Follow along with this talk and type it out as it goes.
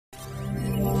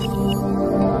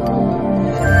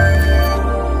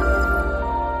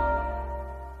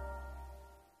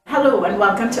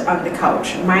welcome to On the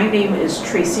Couch. My name is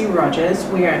Tracy Rogers.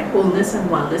 We are at Wholeness and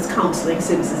Wellness Counseling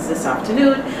Services this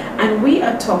afternoon, and we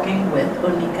are talking with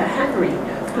Onika Henry,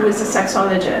 who is a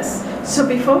sexologist. So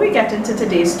before we get into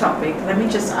today's topic, let me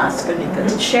just ask Onika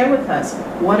to share with us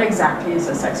what exactly is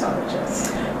a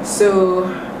sexologist. So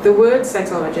the word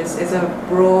sexologist is a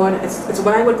broad, it's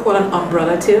what I would call an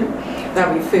umbrella term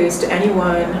that refers to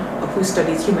anyone who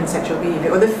studies human sexual behavior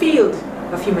or the field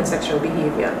of human sexual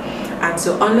behavior. And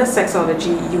so under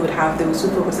sexology, you would have those who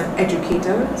focus on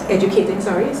educating,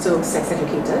 so sex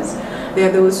educators. There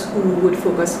are those who would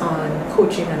focus on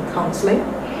coaching and counseling.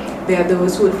 There are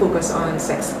those who would focus on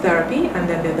sex therapy, and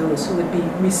then there are those who would be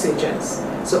researchers.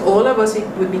 So all of us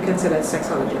would be considered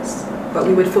sexologists, but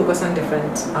we would focus on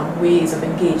different ways of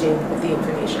engaging with the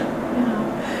information.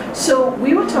 So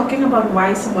we were talking about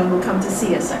why someone will come to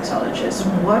see a sexologist.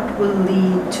 What will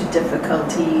lead to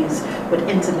difficulties with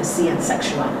intimacy and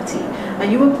sexuality?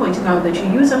 And you were pointing out that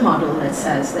you use a model that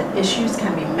says that issues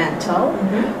can be mental,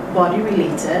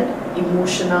 body-related,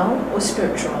 emotional, or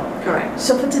spiritual. Correct.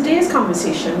 So for today's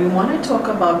conversation, we want to talk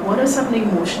about what are some of the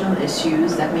emotional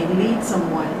issues that may lead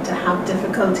someone to have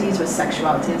difficulties with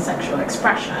sexuality and sexual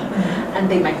expression,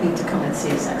 and they might need to come and see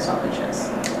a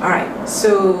sexologist. All right,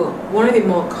 so one of the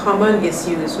more common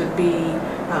issues would be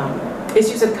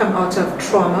issues that come out of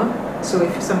trauma. So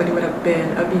if somebody would have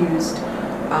been abused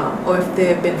or if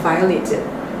they've been violated,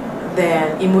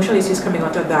 then emotional issues coming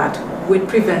out of that would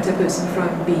prevent a person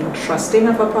from being trusting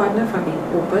of a partner, from being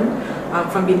open,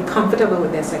 from being comfortable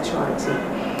with their sexuality.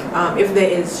 If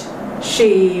there is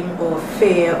shame or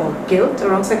fear or guilt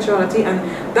around sexuality, and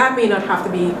that may not have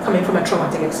to be coming from a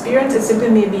traumatic experience. It simply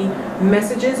may be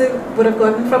messages it would have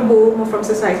gotten from home or from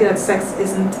society that sex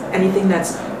isn't anything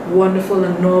that's wonderful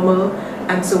and normal.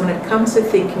 And so when it comes to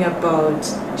thinking about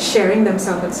sharing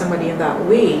themselves with somebody in that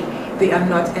way, they are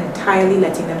not entirely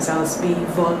letting themselves be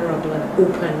vulnerable and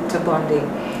open to bonding,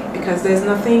 because there's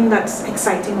nothing that's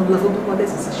exciting or lovable about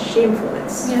this. It's shameful,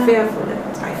 it's fearful,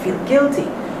 I feel guilty.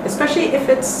 Especially if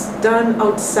it's done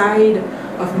outside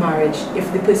of marriage,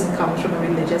 if the person comes from a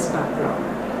religious background,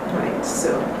 right?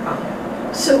 So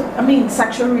I mean,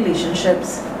 sexual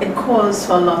relationships, it calls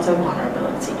for a lot of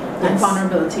vulnerability. Yes. And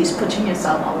vulnerability is putting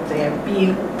yourself out there,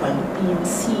 being open, being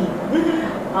seen,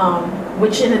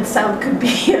 which in itself could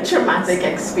be a traumatic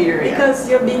experience. Because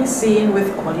you're being seen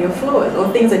with all your flaws,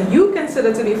 or things that you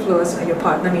consider to be flaws, and your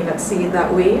partner may not see it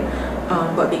that way,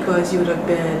 but because you would have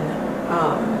been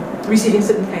receiving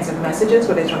certain kinds of messages,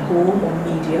 whether it's from home or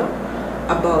media,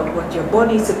 about what your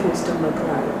body is supposed to look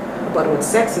like, about what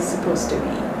sex is supposed to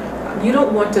be. You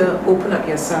don't want to open up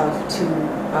yourself to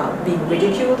being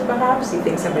ridiculed, perhaps. You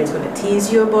think somebody's going to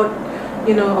tease you about,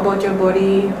 about your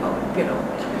body.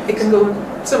 It can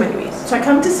go so many ways. So I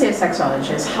come to see a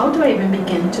sexologist. How do I even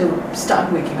begin to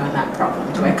start working on that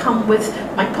problem? Do I come with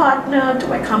my partner?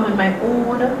 Do I come on my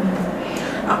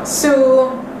own?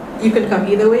 So you can come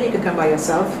either way. You can come by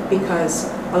yourself, because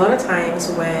a lot of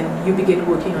times when you begin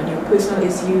working on your personal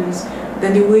issues,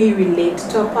 then the way you relate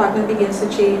to a partner begins to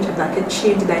change, and that can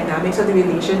change the dynamics of the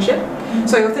relationship.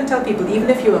 So I often tell people, even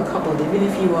if you're coupled, even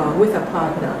if you are with a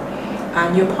partner,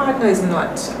 and your partner is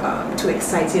not too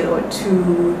excited or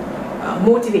too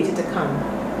motivated to come,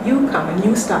 you come and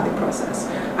you start the process,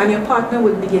 and your partner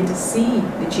will begin to see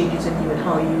the changes in you and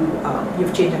how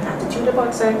you've changed an attitude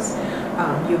about sex.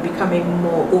 You're becoming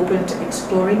more open to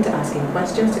exploring, to asking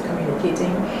questions, to communicating,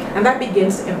 and that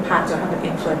begins to impact or have an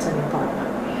influence on your partner,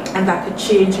 and that could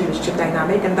change the relationship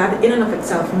dynamic, and that in and of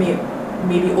itself may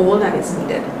be all that is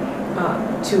needed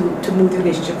to move the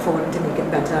relationship forward and to make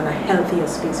it better and a healthier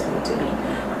space for you to be.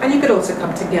 And you could also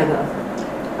come together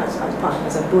as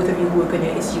partners, and both of you work on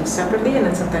your issues separately, and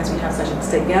then sometimes we have sessions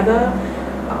together.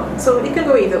 So it can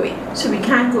go either way. So we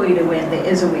can go either way, and there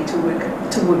is a way to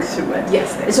work through it.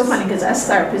 Yes. It's so funny because as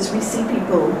therapists, we see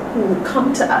people who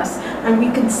come to us, and we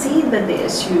can see that the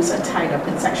issues are tied up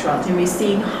in sexuality, and we're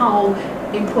seeing how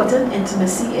important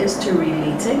intimacy is to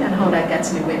relating and how that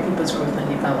gets in the way of people's growth and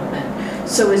development.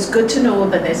 So it's good to know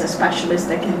that there's a specialist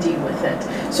that can deal with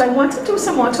it. So I want to do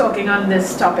some more talking on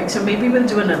this topic, so maybe we'll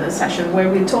do another session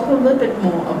where we talk a little bit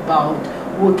more about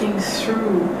working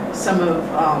through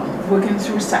working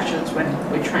through sessions when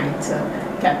we're trying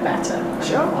to get better.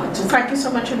 Sure. So thank you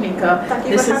so much, Onika. Thank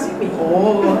you for having me.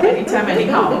 Oh, anytime,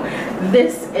 anyhow.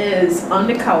 This is On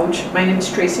the Couch. My name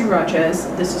is Tracy Rogers.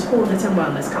 This is Wholeness and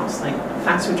Wellness Counseling.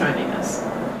 Thanks for joining us.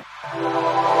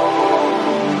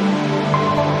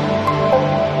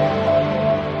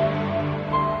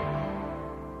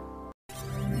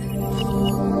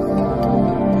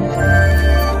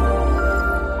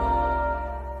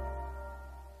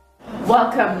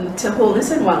 Welcome to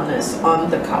Wholeness and Wellness on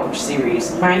the Couch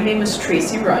series. My name is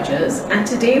Tracy Rogers, and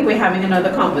today we're having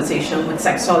another conversation with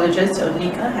sexologist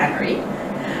Onika Henry.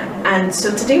 And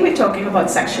so today we're talking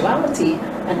about sexuality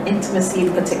and intimacy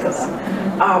in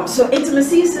particular. So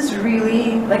intimacy is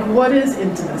really, like, what is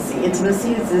intimacy?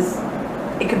 Intimacy is this,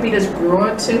 it could be this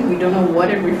broad term, we don't know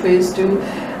what it refers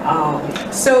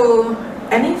to. So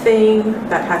anything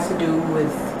that has to do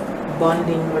with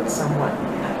bonding with someone,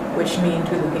 which means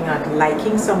we're looking at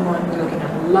liking someone, we're looking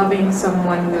at loving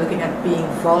someone, we're looking at being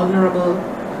vulnerable,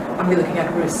 and we're looking at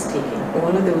risk taking. All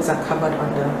of those are covered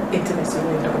under intimacy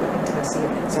when we talk about intimacy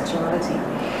and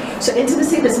sexuality. So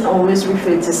intimacy doesn't always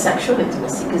refer to sexual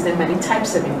intimacy because there are many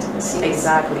types of intimacy.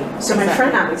 Exactly. So my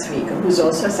friend Alex Vega, who's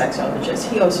also a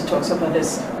sexologist, he also talks about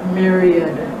this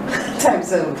myriad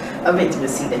types of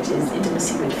intimacy. That is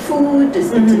intimacy with food,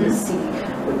 there's intimacy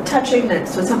with touching. And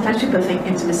so sometimes people think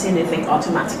intimacy and they think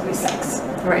automatically sex.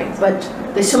 Right. But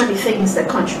there's so many things that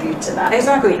contribute to that.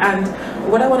 Exactly. And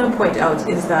what I want to point out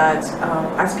is that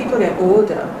as people get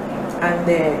older, and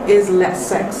there is less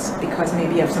sex because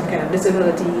maybe you have some kind of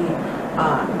disability,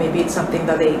 maybe it's something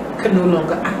that they can no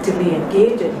longer actively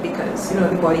engage in because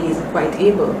the body isn't quite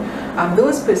able.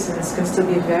 Those persons can still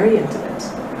be very intimate,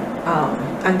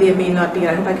 and there may not be,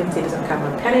 I hope I can say this on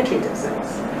camera, penetrative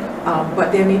sex,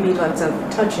 but there may be lots of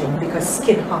touching because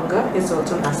skin hunger is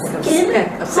also an aspect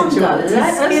of sexuality.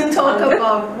 Let's talk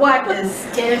about what is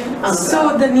skin hunger.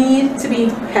 So the need to be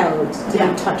held, to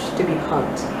be touched, to be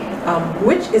hugged.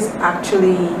 Which is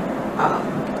actually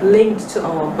linked to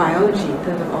our biology in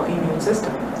terms of our immune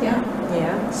system.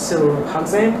 Yeah. So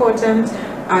hugs are important.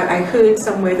 I heard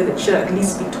somewhere that it should at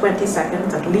least be 20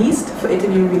 seconds at least for it to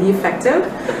be really effective.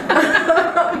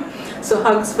 So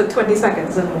hugs for 20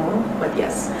 seconds and more. But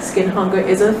yes, skin hunger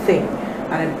is a thing,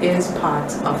 and it is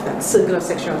part of that circle of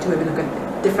sexuality where we look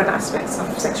at different aspects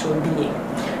of sexual being.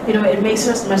 It makes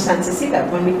much sense to see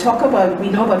that when we talk about, we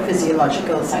know about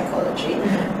physiological psychology,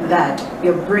 that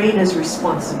your brain is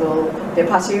responsible, the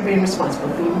parts of your brain responsible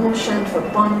for emotion, for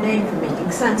bonding, for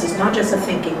making sense. It's not just a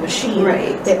thinking machine.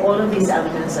 Right. There are all of these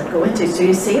elements that go into it. So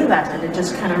you say that and it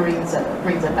just kind of rings a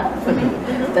bell for me,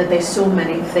 that there's so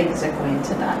many things that go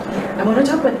into that. I want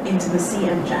to talk about intimacy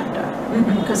and gender.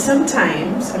 Because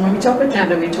sometimes, and when we talk about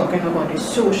gender, we're talking about the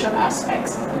social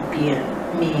aspects of being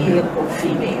male or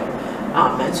female.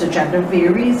 And so gender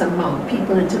varies among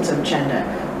people in terms of gender,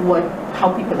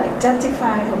 how people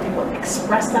identify, how people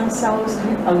express themselves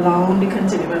along the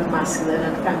continuum of masculine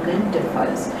and feminine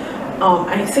differs.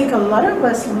 I think a lot of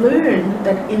us learn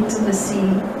that intimacy,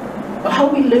 or how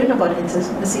we learn about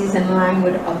intimacy is in line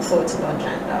with our thoughts about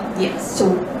gender. Yes. So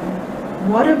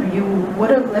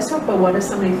let's talk about what are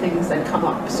some of the things that come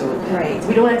up. So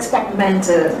we don't expect men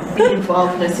to be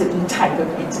involved in a certain type of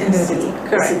intimacy,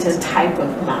 a certain type of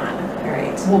man.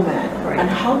 Woman, and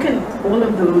how can all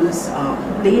of those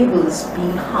labels be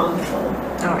harmful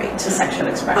to sexual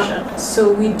expression?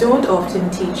 So we don't often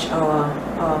teach our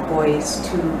boys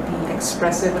to be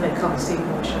expressive when it comes to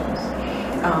emotions,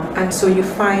 and so you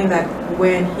find that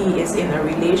when he is in a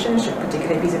relationship,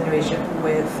 particularly if he's in a relationship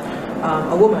with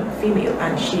a woman, female,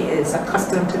 and she is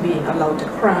accustomed to being allowed to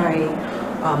cry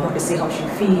or to say how she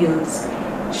feels,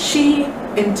 she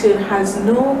in turn has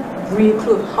no real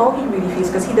clue of how he really feels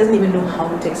because he doesn't even know how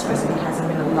to express it. He hasn't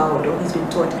been allowed, or he's been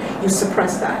taught you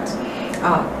suppress that.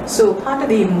 So part of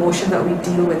the emotion that we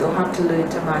deal with or have to learn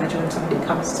to manage when somebody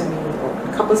comes to me or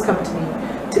when couples come to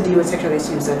me to deal with sexual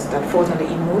issues that falls under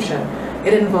emotion,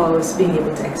 it involves being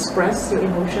able to express your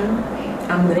emotion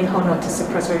and learning how not to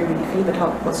suppress what you really feel, but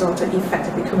how also to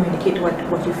effectively communicate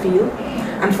what you feel.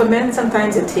 And for men,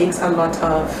 sometimes it takes a lot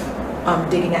of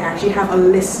digging. I actually have a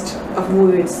list of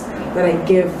words that I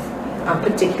give,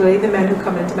 particularly the men who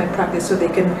come into my practice, so they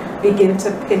can begin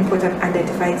to pinpoint and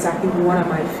identify exactly what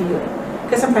am I feeling.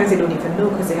 Because sometimes they don't even know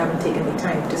because they haven't taken the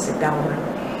time to sit down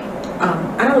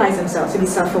and analyze themselves, to be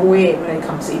self-aware when it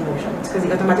comes to emotions. Because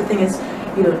the automatic thing is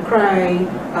you don't cry,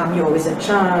 you're always in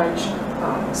charge.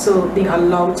 So being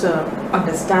allowed to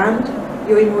understand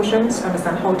your emotions,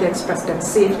 understand how to express them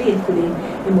safely, including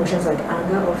emotions like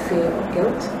anger or fear or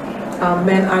guilt.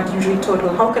 Men are usually taught,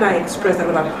 well, how can I express that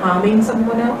without harming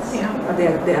someone else?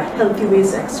 There are healthy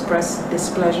ways to express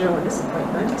displeasure or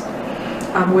disappointment.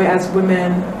 Whereas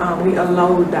women, we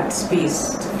allow that space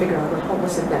to figure out, well,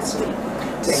 what's the best way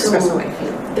to express how I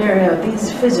feel. There are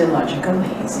these physiological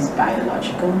needs, these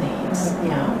biological needs,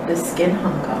 the skin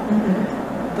hunger,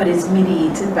 but it's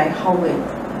mediated by how we're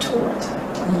taught.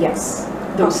 Yes.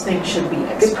 Those things should be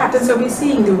expressed. The patterns that we're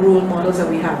seeing, the role models that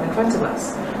we have in front of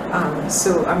us.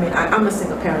 So, I mean, I'm a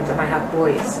single parent and I have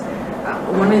boys.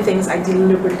 one of the things I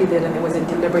deliberately did, and it was a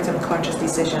deliberate and conscious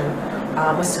decision,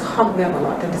 was to hug them a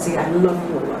lot and to say, I love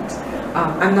you a lot.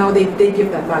 And now they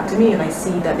give that back to me, and I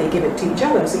see that they give it to each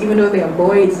other. So even though they are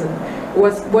boys, and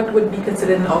what would be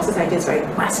considered in our society is very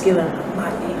masculine and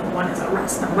manly, and one is a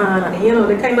Rasta man, and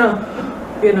they kind of,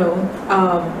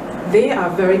 they are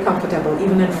very comfortable,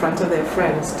 even in front of their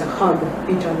friends, to hug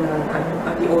each other,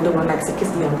 and the older one likes to kiss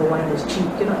the younger one on his cheek,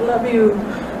 I love you,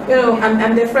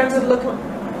 and their friends would look like,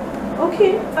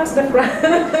 okay, that's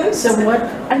different. So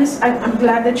I'm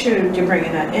glad that you're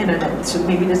bringing that in, and so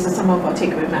maybe this is some of our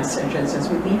takeaway messages as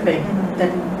we're leaving,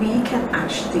 that we can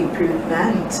actually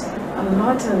prevent a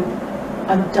lot of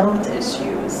adult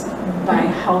issues by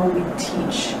how we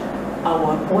teach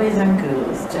our boys and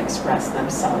girls to express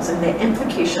themselves, and their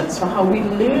implications for how we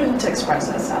learn to express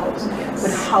ourselves,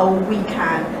 with how we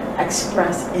can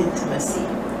express intimacy,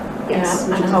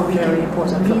 and how we can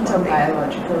meet our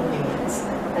biological needs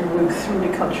and work through the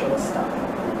cultural stuff.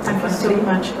 Thank you so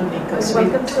much, Onika. So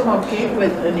we've been talking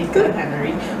with Onika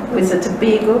Henry, who is a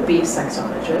Tobago-based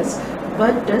sexologist,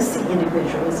 but does see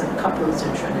individuals and couples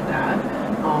in Trinidad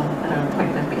on an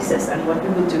appointment basis. And what we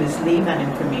will do is leave that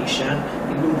information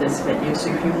below this video. So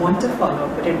if you want to follow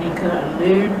up with Onika and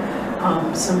learn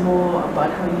some more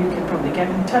about how you can probably get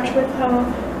in touch with her,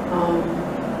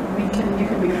 you can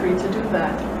be free to do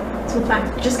that. So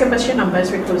just give us your number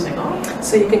as we're closing off.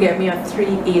 So you can get me at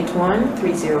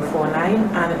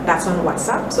 381-3049, and that's on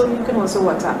WhatsApp. So you can also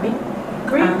WhatsApp me.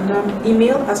 Great. And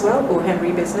email as well,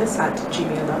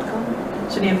 ohenrybusiness@gmail.com.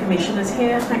 So the information is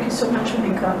here. Thank you so much,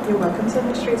 Onika. You're welcome so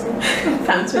much, Tracy.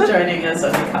 Thanks for joining us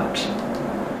on the couch.